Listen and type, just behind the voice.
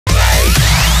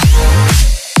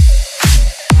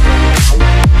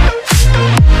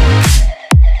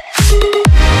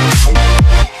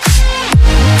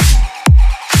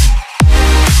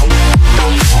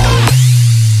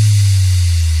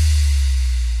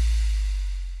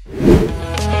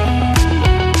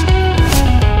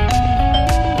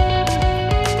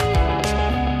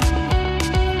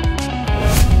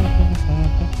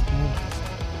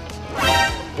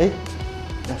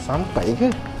Baik ke?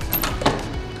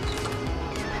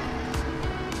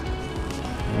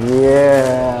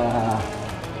 Yeah.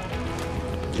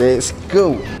 Let's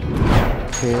go.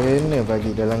 Kena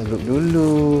bagi dalam grup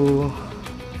dulu.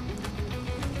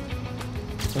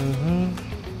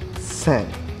 Send.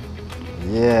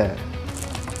 Yeah.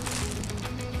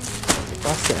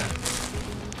 Pasal.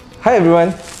 Hi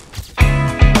everyone.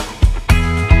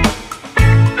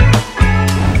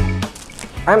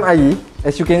 I'm Ai.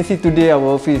 As you can see today,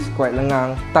 our office quite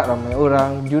lengang, tak ramai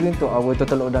orang during to our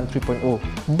total lockdown 3.0.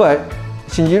 But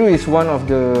Shinjiru is one of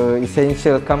the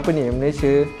essential company in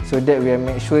Malaysia, so that we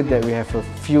make sure that we have a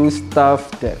few staff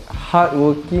that hard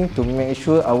working to make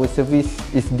sure our service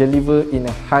is delivered in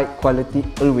a high quality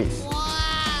always.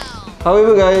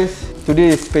 However guys,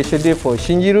 today is special day for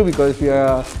Shinjiru because we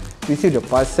receive the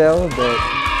parcel that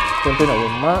contain our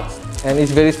marks. And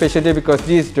it's very special day because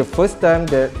this is the first time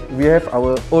that we have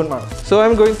our own marks. So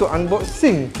I'm going to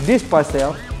unboxing this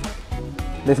parcel.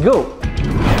 Let's go!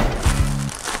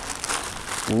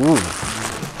 Ooh.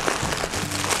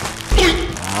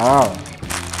 Wow!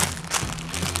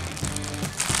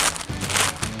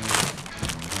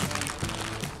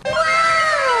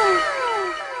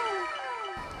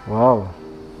 Wow!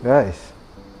 Guys,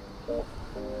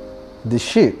 the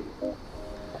shape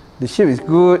is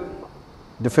good.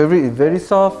 The fabric is very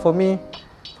soft for me.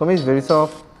 For me, it's very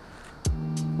soft.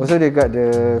 Also, they got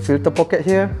the filter pocket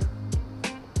here.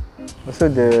 Also,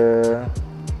 the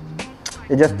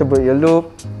adjustable ear loop.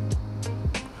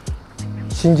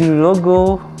 Shinjiru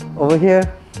logo over here.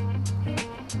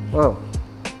 Wow,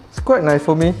 it's quite nice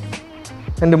for me.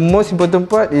 And the most important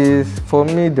part is, for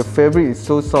me, the fabric is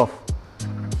so soft.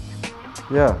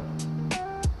 Yeah.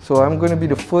 So I'm gonna be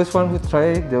the first one who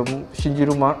try the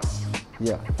Shinjiru marks.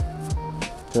 Yeah.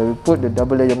 So we put the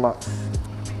double layer marks.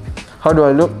 How do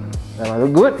I look? Am I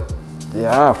look good?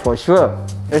 Yeah, for sure.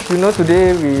 As you know,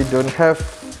 today we don't have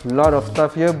a lot of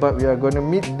stuff here, but we are going to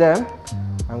meet them.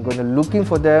 I'm going to looking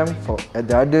for them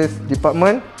at the others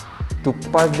department to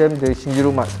pass them the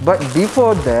Shinjiru marks. But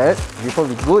before that, before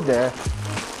we go there,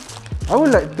 I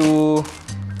would like to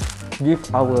give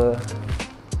our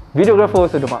videographer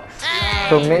also the marks.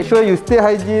 So make sure you stay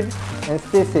hygiene and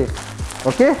stay safe.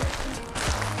 Okay?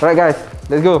 Alright guys.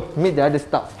 Let's go meet the other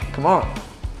staff. Come on.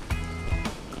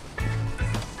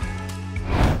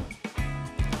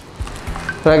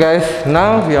 Alright guys,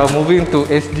 now we are moving to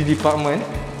SD department.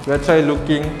 We are try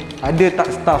looking ada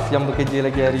tak staff yang bekerja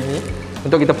lagi hari ni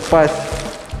untuk kita pass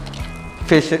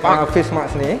face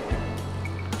mask ni.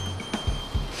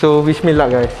 So wish me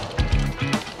luck guys.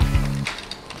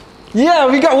 Yeah,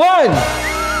 we got one.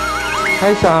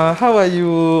 Hi Shah, how are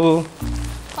you?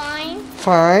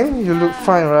 Fine, you look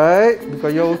fine, right?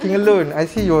 Because you're working alone. I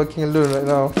see you're working alone right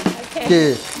now.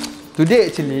 Okay. Today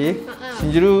actually,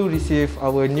 Shinjiru received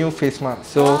our new face mask.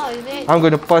 So I'm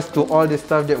going to pass to all the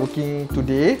staff that working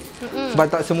today.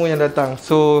 Sebab tak semua yang datang.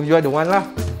 So you are the one lah.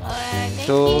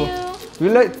 So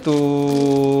we like to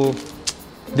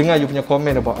dengar you punya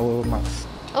comment about our mask.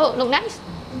 Oh, look nice.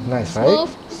 Nice, right?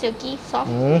 Smooth, silky, soft.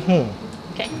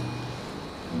 Okay.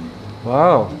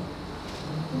 Wow.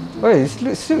 Oh, it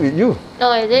looks suit with you.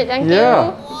 Oh, is it? Thank you.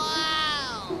 Wow.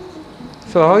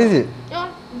 So how is it? Oh,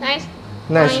 nice.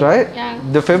 Nice, fine. right? Yeah.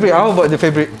 The fabric, how about the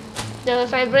fabric? The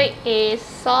fabric is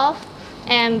soft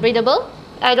and breathable.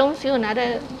 I don't feel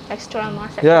another extra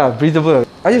mask. Yeah, breathable.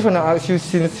 I just want to ask you,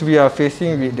 since we are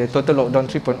facing with the total lockdown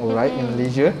 3.0, right, in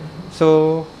Malaysia.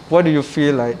 So, what do you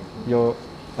feel like?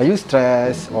 Are you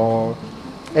stressed or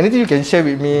anything you can share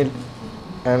with me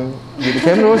and with the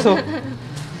camera also?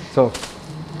 So.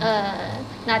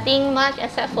 Nothing much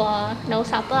except for no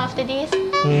supper after this.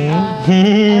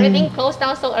 Everything closed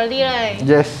down so early, right?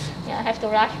 Yes. Yeah, I have to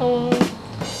rush home.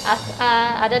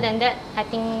 Other than that, I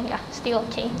think still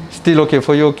okay. Still okay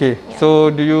for you, okay. Yeah. So,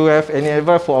 do you have any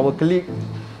advice for our colleague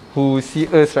who see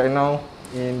us right now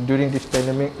during this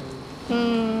pandemic?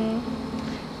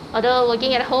 Although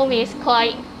working at home is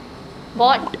quite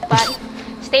bored, but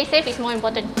stay safe is more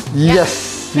important.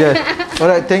 Yes. Yes.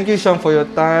 Alright, thank you Sean for your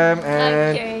time,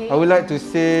 and I would like to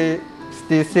say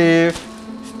stay safe,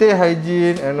 stay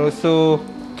hygiene, and also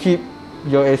keep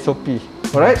your SOP.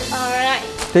 Alright? Alright.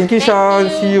 Thank you Sean.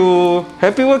 See you.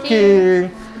 Happy working.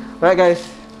 Alright guys.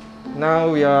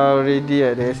 Now we are ready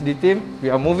at the SD team. We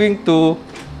are moving to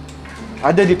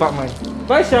other department.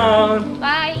 Bye Sean.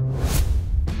 Bye.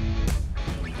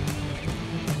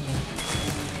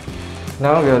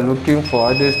 Now we are looking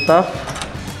for other staff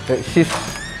that shift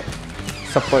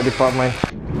support department.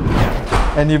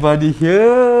 Anybody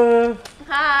here?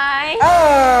 Hi.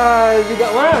 Ah, we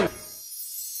got one.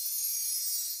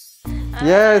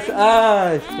 Yes,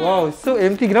 Aish. Wow, so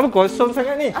empty. Kenapa kosong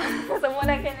sangat ni? Semua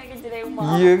dah kena kerja dari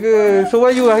rumah. Ya ke? So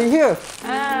why you are here?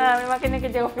 Memang kena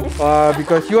kerja office.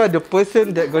 Because you are the person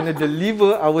that gonna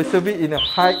deliver our service in a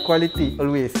high quality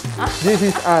always. This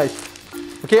is Aish.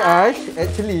 Okay, Aish,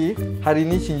 actually hari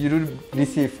ni Shinjiru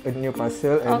receive a new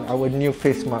parcel and our new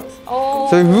face mask.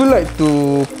 So if you like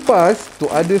to pass to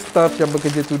other staff yang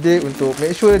bekerja today untuk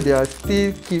make sure they are still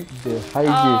keep the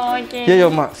hygiene. Okay. Here your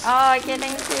mask. Okay,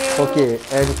 thank you. Okay,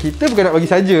 and kita bukan nak bagi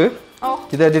saja.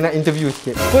 Kita ada nak interview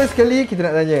sikit. First kali kita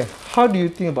nak tanya, how do you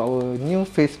think about our new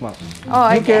face mask?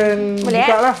 You can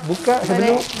buka lah, buka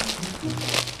sebelum.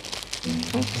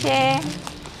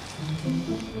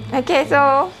 Okay,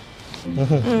 so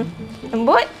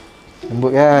lembut.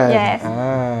 Lembut kan? Yes.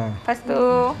 Lepas tu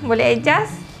boleh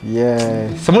adjust.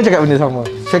 Yes. Semua cakap benda sama.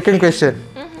 Second question.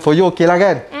 For you okay lah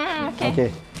kan?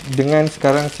 Okay. Dengan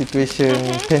sekarang situation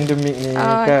pandemic ni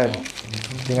kan,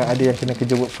 dengan ada yang kena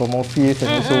kerja work from office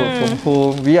and also work from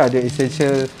home, we are the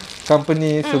essential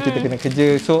company, so kita kena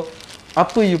kerja. So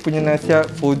apa you punya nasihat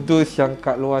for those yang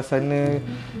kat luar sana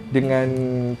dengan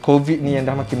COVID ni yang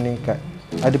dah makin meningkat?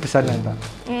 Ada pesanan tak?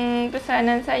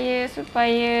 Pesanan saya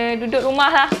supaya duduk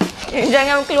rumah lah.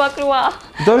 Jangan keluar-keluar.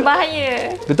 Betul?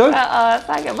 Bahaya. Betul?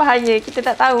 Sangat bahaya. Kita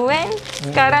tak tahu kan.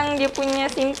 Sekarang dia punya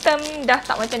simptom dah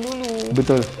tak macam dulu.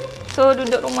 Betul. So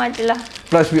duduk rumah je lah.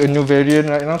 Plus with a new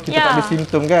variant right now, kita tak ada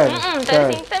simptom kan? Tak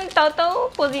ada simptom, tahu-tahu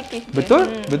positif.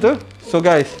 Betul? Betul? So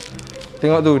guys,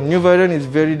 tengok tu, new variant is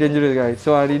very dangerous guys.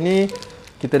 So hari ni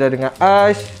kita dah dengan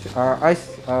Aish. Aish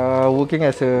working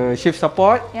as a shift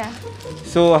support.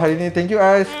 So hari ni thank you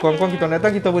Aish. Kurang-kurang kita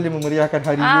datang, kita boleh memeriahkan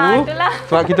hari you. Itulah.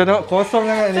 Sebab kita nak kosong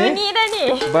sangat ni. Sunyi dah ni.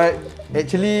 But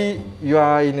actually you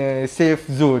are in a safe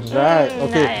zone, right?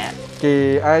 Okay.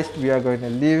 Okay Aish, we are going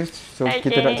to leave. So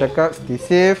kita nak cakap stay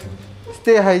safe,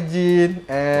 stay hygiene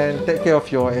and take care of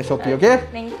your SOP, okay?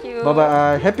 Thank you.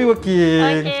 Bye-bye. Happy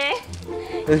working. Okay.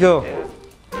 Let's go.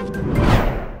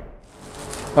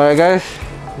 Alright guys,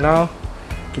 now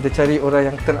kita cari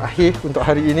orang yang terakhir untuk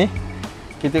hari ini.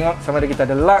 Kita tengok sama ada kita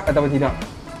ada luck ataupun tidak.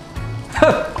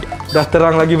 Dah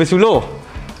terang lagi bersuluh.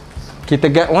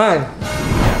 Kita get one.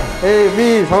 Hey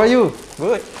Viz, how are you?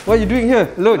 Good. What are you doing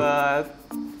here alone?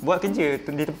 Buat kerja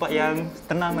di tempat yang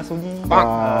tenang dan sunyi.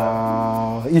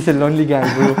 He's a lonely guy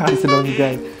bro. He's a lonely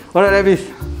guy. Alright Viz.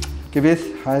 Okay Viz,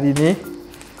 hari ni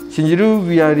Shinjiru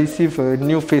we are receive a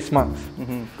new face mask.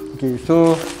 Okay,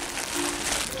 so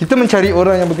kita mencari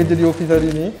orang yang bekerja di office hari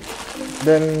ni.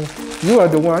 Then you are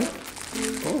the one.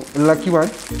 Lucky one.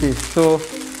 Okay, so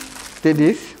take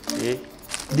this.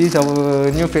 This is our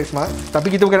new face mask.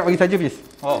 Tapi kita bukan nak bagi saja Viz.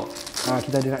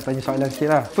 Kita ada nak tanya soalan sikit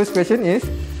lah. First question is,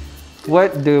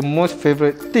 what the most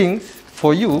favourite things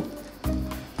for you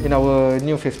in our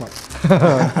new face mask?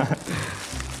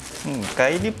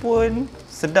 Kain ni pun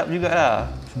sedap jugalah.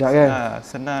 Sedap kan?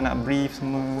 Senang nak breathe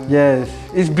semua. Yes,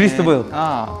 it's breathable.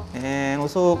 And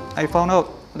also I found out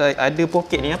like ada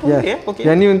pocket ni. Apa pocket?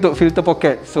 Yang ni untuk filter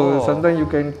pocket. So sometimes you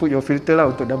can put your filter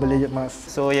lah untuk double layered mask.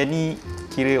 So yang ni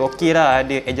kira okey lah,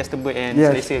 ada adjustable and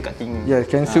selesa kat telinga. Yes,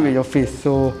 can suit with your face.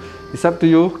 So it's up to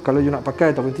you kalau you nak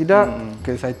pakai ataupun tidak.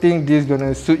 Because I think this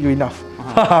gonna suit you enough.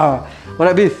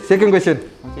 Alright Biz, second question.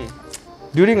 Okay.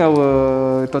 During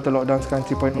our total lockdown sekarang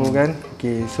 3.0 kan,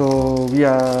 okay, so we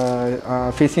are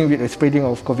facing with the spreading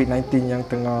of COVID-19 yang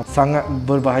tengah sangat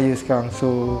berbahaya sekarang.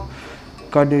 So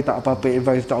kau ada tak apa-apa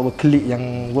advice untuk our colleague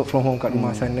yang work from home kat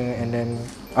rumah sana, and then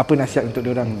apa nasihat untuk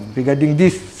diorang regarding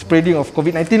this spreading of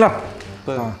COVID-19 lah?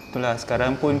 Betul lah,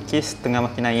 sekarang pun kes tengah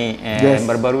makin naik, and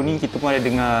baru-baru ni kita pun ada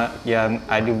dengar yang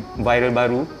ada viral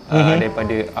baru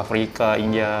daripada Afrika,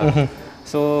 India.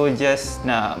 So just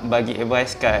nak bagi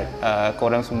advice kat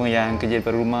korang semua yang kerja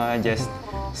daripada rumah, just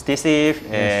stay safe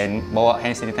and bawa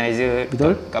hand sanitizer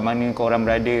kat mana korang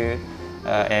berada,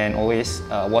 and always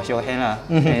wash your hand lah,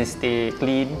 and stay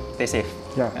clean, stay safe.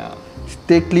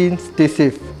 Stay clean, stay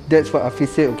safe. That's what Hafiz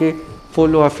said, okay?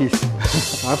 Follow Hafiz.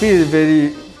 Hafiz is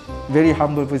very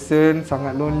humble person,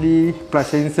 sangat lonely,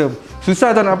 plus handsome.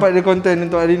 Susah tak nak dapat dia content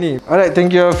untuk hari ni. Alright,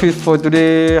 thank you Hafiz for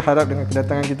today. Harap dengan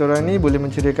kedatangan kita orang ni boleh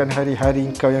menceriakan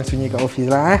hari-hari kau yang sunyi kat office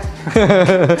lah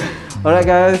Alright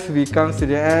guys, we come to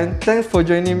the end. Thanks for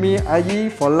joining me,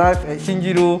 Ayi, for live at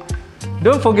Shinjiru.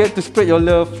 Don't forget to spread your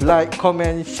love, like,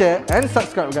 comment, share and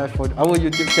subscribe guys for our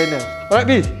YouTube channel. Alright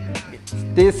Biz,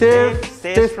 stay safe,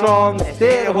 stay strong,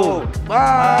 stay at home.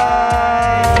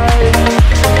 Bye.